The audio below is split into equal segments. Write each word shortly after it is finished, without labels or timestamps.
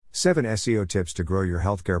7 SEO tips to grow your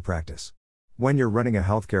healthcare practice. When you're running a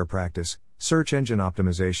healthcare practice, search engine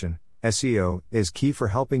optimization, SEO, is key for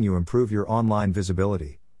helping you improve your online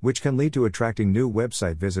visibility, which can lead to attracting new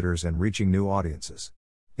website visitors and reaching new audiences.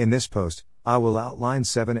 In this post, I will outline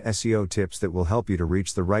 7 SEO tips that will help you to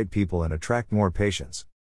reach the right people and attract more patients.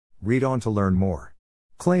 Read on to learn more.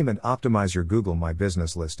 Claim and optimize your Google My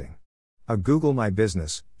Business listing. A Google My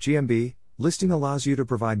Business, GMB, listing allows you to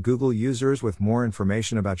provide Google users with more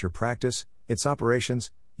information about your practice, its operations,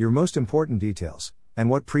 your most important details, and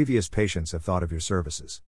what previous patients have thought of your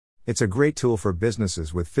services. It's a great tool for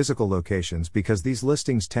businesses with physical locations because these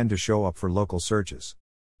listings tend to show up for local searches.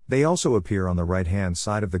 They also appear on the right-hand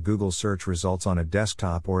side of the Google search results on a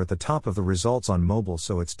desktop or at the top of the results on mobile,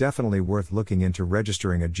 so it's definitely worth looking into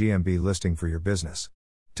registering a GMB listing for your business.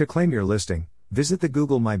 To claim your listing, visit the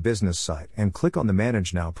Google My Business site and click on the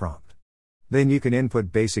Manage Now prompt. Then you can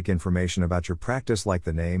input basic information about your practice like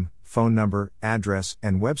the name, phone number, address,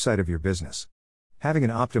 and website of your business. Having an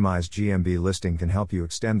optimized GMB listing can help you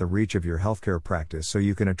extend the reach of your healthcare practice so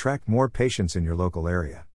you can attract more patients in your local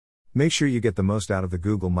area. Make sure you get the most out of the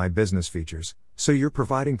Google My Business features, so you're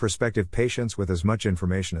providing prospective patients with as much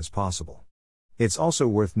information as possible. It's also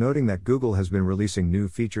worth noting that Google has been releasing new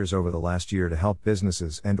features over the last year to help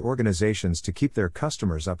businesses and organizations to keep their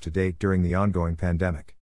customers up to date during the ongoing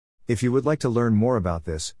pandemic. If you would like to learn more about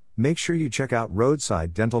this, make sure you check out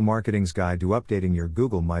Roadside Dental Marketing's Guide to Updating Your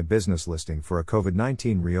Google My Business listing for a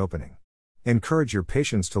COVID-19 reopening. Encourage your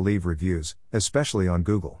patients to leave reviews, especially on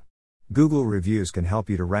Google. Google reviews can help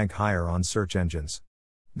you to rank higher on search engines.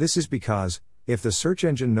 This is because, if the search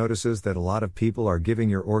engine notices that a lot of people are giving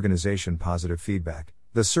your organization positive feedback,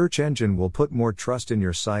 the search engine will put more trust in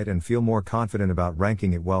your site and feel more confident about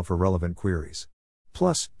ranking it well for relevant queries.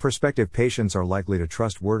 Plus, prospective patients are likely to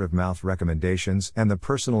trust word-of-mouth recommendations and the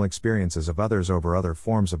personal experiences of others over other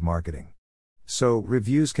forms of marketing. So,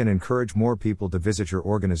 reviews can encourage more people to visit your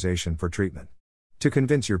organization for treatment. To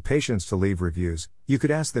convince your patients to leave reviews, you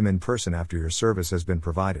could ask them in person after your service has been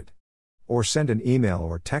provided. Or send an email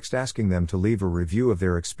or text asking them to leave a review of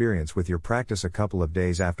their experience with your practice a couple of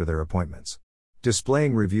days after their appointments.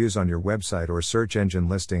 Displaying reviews on your website or search engine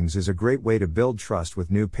listings is a great way to build trust with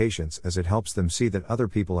new patients as it helps them see that other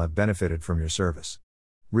people have benefited from your service.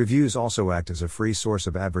 Reviews also act as a free source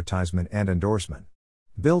of advertisement and endorsement.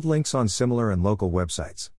 Build links on similar and local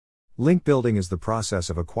websites. Link building is the process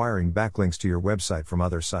of acquiring backlinks to your website from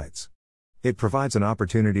other sites. It provides an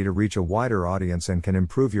opportunity to reach a wider audience and can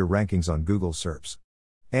improve your rankings on Google SERPs.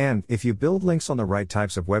 And, if you build links on the right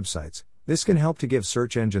types of websites, this can help to give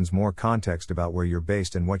search engines more context about where you're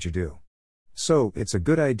based and what you do. So, it's a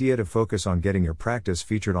good idea to focus on getting your practice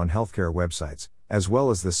featured on healthcare websites, as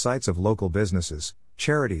well as the sites of local businesses,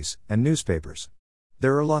 charities, and newspapers.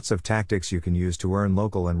 There are lots of tactics you can use to earn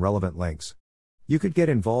local and relevant links. You could get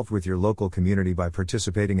involved with your local community by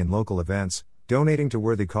participating in local events, donating to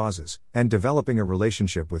worthy causes, and developing a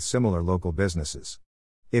relationship with similar local businesses.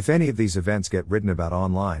 If any of these events get written about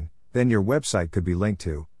online, then your website could be linked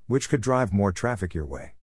to, which could drive more traffic your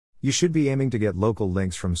way. You should be aiming to get local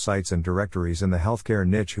links from sites and directories in the healthcare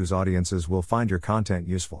niche whose audiences will find your content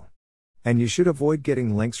useful. And you should avoid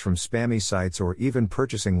getting links from spammy sites or even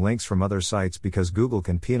purchasing links from other sites because Google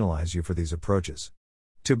can penalize you for these approaches.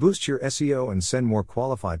 To boost your SEO and send more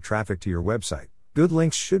qualified traffic to your website, good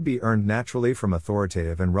links should be earned naturally from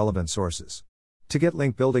authoritative and relevant sources. To get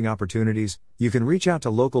link building opportunities, you can reach out to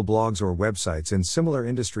local blogs or websites in similar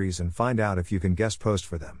industries and find out if you can guest post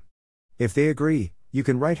for them. If they agree, you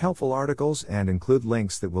can write helpful articles and include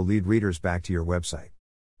links that will lead readers back to your website.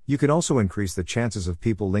 You can also increase the chances of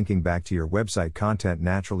people linking back to your website content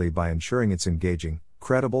naturally by ensuring it's engaging,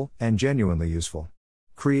 credible, and genuinely useful.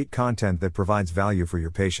 Create content that provides value for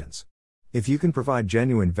your patients. If you can provide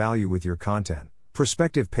genuine value with your content,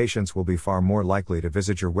 prospective patients will be far more likely to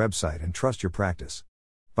visit your website and trust your practice.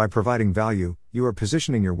 By providing value, you are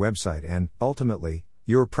positioning your website and, ultimately,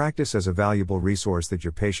 your practice as a valuable resource that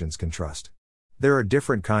your patients can trust. There are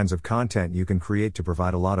different kinds of content you can create to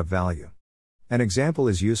provide a lot of value. An example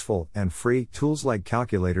is useful and free tools like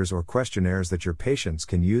calculators or questionnaires that your patients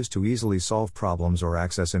can use to easily solve problems or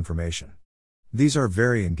access information. These are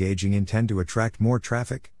very engaging and tend to attract more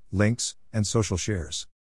traffic, links, and social shares.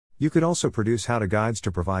 You could also produce how-to guides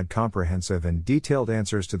to provide comprehensive and detailed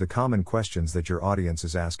answers to the common questions that your audience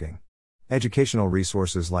is asking. Educational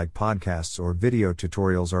resources like podcasts or video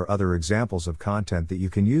tutorials are other examples of content that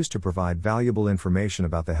you can use to provide valuable information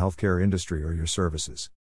about the healthcare industry or your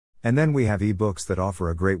services. And then we have ebooks that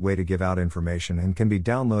offer a great way to give out information and can be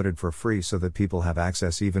downloaded for free so that people have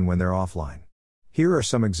access even when they're offline. Here are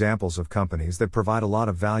some examples of companies that provide a lot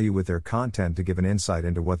of value with their content to give an insight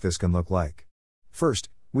into what this can look like. First,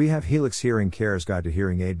 we have Helix Hearing Care's Guide to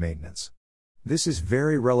Hearing Aid Maintenance. This is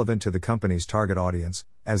very relevant to the company's target audience,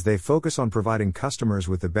 as they focus on providing customers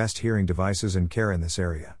with the best hearing devices and care in this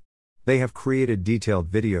area. They have created detailed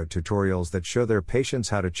video tutorials that show their patients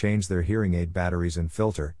how to change their hearing aid batteries and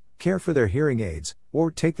filter, care for their hearing aids,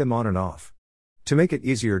 or take them on and off. To make it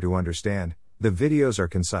easier to understand, the videos are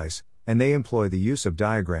concise, and they employ the use of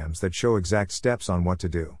diagrams that show exact steps on what to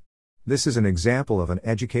do. This is an example of an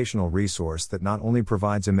educational resource that not only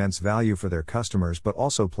provides immense value for their customers but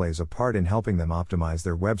also plays a part in helping them optimize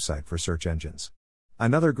their website for search engines.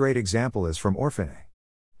 Another great example is from Orphanet.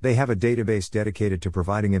 They have a database dedicated to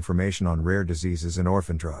providing information on rare diseases and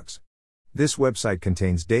orphan drugs. This website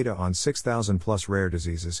contains data on 6,000 plus rare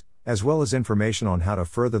diseases, as well as information on how to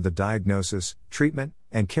further the diagnosis, treatment,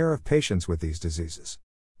 and care of patients with these diseases.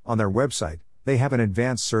 On their website, they have an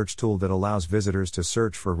advanced search tool that allows visitors to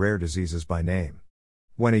search for rare diseases by name.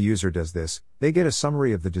 When a user does this, they get a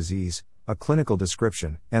summary of the disease, a clinical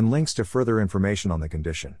description, and links to further information on the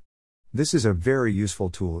condition. This is a very useful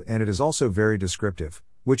tool, and it is also very descriptive,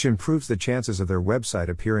 which improves the chances of their website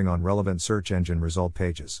appearing on relevant search engine result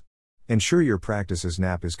pages. Ensure your practice's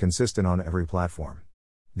NAP is consistent on every platform.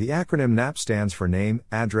 The acronym NAP stands for name,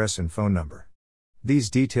 address, and phone number.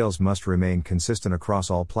 These details must remain consistent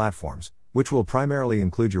across all platforms, which will primarily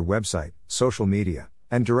include your website, social media,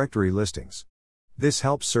 and directory listings. This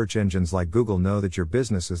helps search engines like Google know that your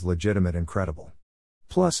business is legitimate and credible.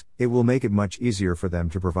 Plus, it will make it much easier for them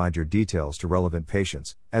to provide your details to relevant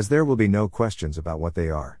patients, as there will be no questions about what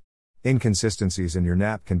they are. Inconsistencies in your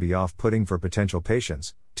NAP can be off-putting for potential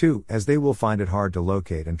patients, too, as they will find it hard to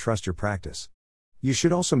locate and trust your practice. You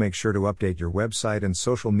should also make sure to update your website and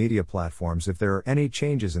social media platforms if there are any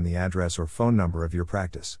changes in the address or phone number of your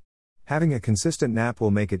practice. Having a consistent NAP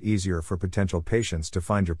will make it easier for potential patients to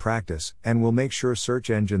find your practice and will make sure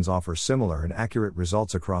search engines offer similar and accurate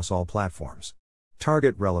results across all platforms.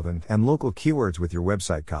 Target relevant and local keywords with your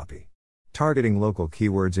website copy. Targeting local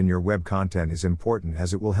keywords in your web content is important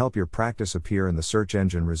as it will help your practice appear in the search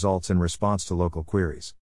engine results in response to local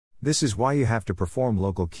queries. This is why you have to perform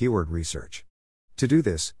local keyword research. To do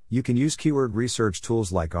this, you can use keyword research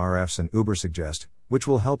tools like Ahrefs and Ubersuggest, which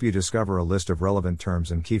will help you discover a list of relevant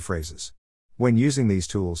terms and key phrases. When using these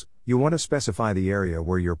tools, you want to specify the area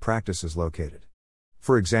where your practice is located.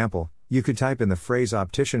 For example, you could type in the phrase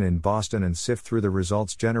optician in Boston and sift through the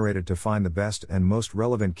results generated to find the best and most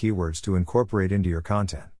relevant keywords to incorporate into your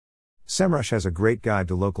content. SEMrush has a great guide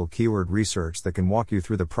to local keyword research that can walk you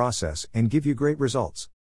through the process and give you great results.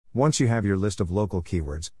 Once you have your list of local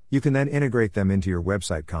keywords, you can then integrate them into your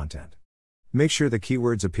website content. Make sure the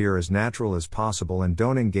keywords appear as natural as possible and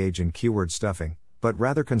don't engage in keyword stuffing, but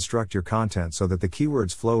rather construct your content so that the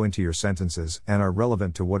keywords flow into your sentences and are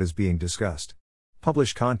relevant to what is being discussed.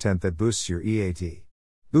 Publish content that boosts your EAT.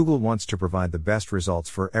 Google wants to provide the best results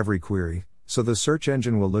for every query, so the search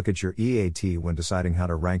engine will look at your EAT when deciding how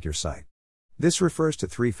to rank your site. This refers to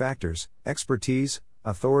 3 factors: expertise,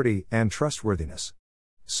 authority, and trustworthiness.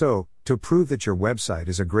 So, to prove that your website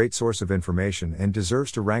is a great source of information and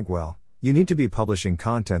deserves to rank well, you need to be publishing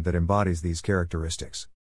content that embodies these characteristics.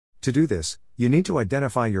 To do this, you need to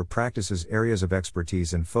identify your practice's areas of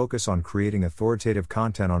expertise and focus on creating authoritative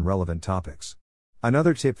content on relevant topics.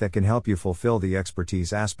 Another tip that can help you fulfill the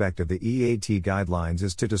expertise aspect of the EAT guidelines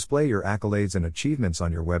is to display your accolades and achievements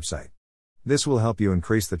on your website. This will help you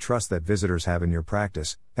increase the trust that visitors have in your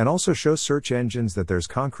practice, and also show search engines that there's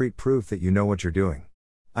concrete proof that you know what you're doing.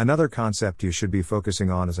 Another concept you should be focusing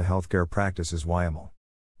on as a healthcare practice is YML.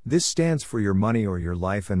 This stands for Your Money or Your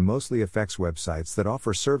Life and mostly affects websites that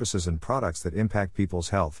offer services and products that impact people's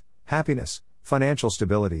health, happiness, financial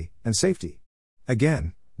stability, and safety.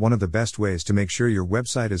 Again, one of the best ways to make sure your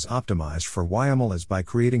website is optimized for YML is by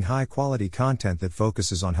creating high-quality content that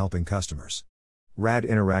focuses on helping customers. RAD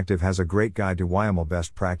Interactive has a great guide to YML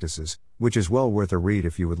best practices, which is well worth a read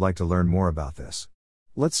if you would like to learn more about this.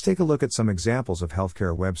 Let's take a look at some examples of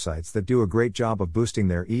healthcare websites that do a great job of boosting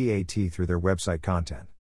their EAT through their website content.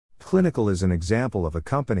 Clinical is an example of a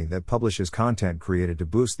company that publishes content created to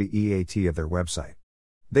boost the EAT of their website.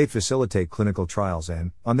 They facilitate clinical trials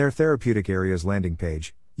and, on their therapeutic areas landing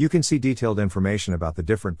page, you can see detailed information about the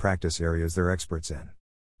different practice areas they're experts in.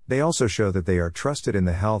 They also show that they are trusted in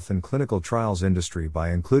the health and clinical trials industry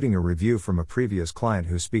by including a review from a previous client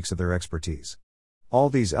who speaks of their expertise. All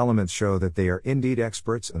these elements show that they are indeed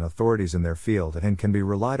experts and authorities in their field and can be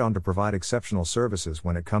relied on to provide exceptional services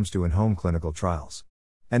when it comes to in-home clinical trials.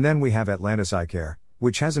 And then we have Atlantis Eye Care,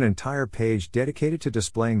 which has an entire page dedicated to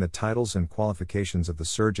displaying the titles and qualifications of the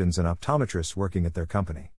surgeons and optometrists working at their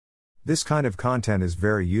company. This kind of content is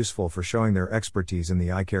very useful for showing their expertise in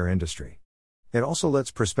the eye care industry. It also lets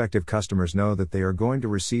prospective customers know that they are going to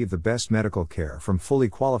receive the best medical care from fully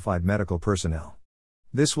qualified medical personnel.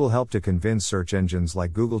 This will help to convince search engines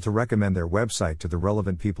like Google to recommend their website to the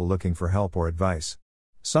relevant people looking for help or advice.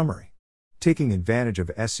 Summary: taking advantage of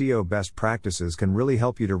SEO best practices can really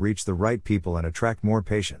help you to reach the right people and attract more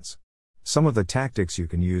patients. Some of the tactics you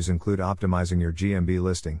can use include optimizing your GMB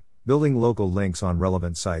listing, building local links on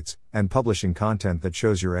relevant sites, and publishing content that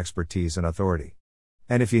shows your expertise and authority.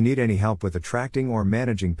 And if you need any help with attracting or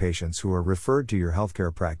managing patients who are referred to your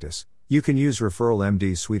healthcare practice, you can use Referral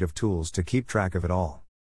MD's suite of tools to keep track of it all.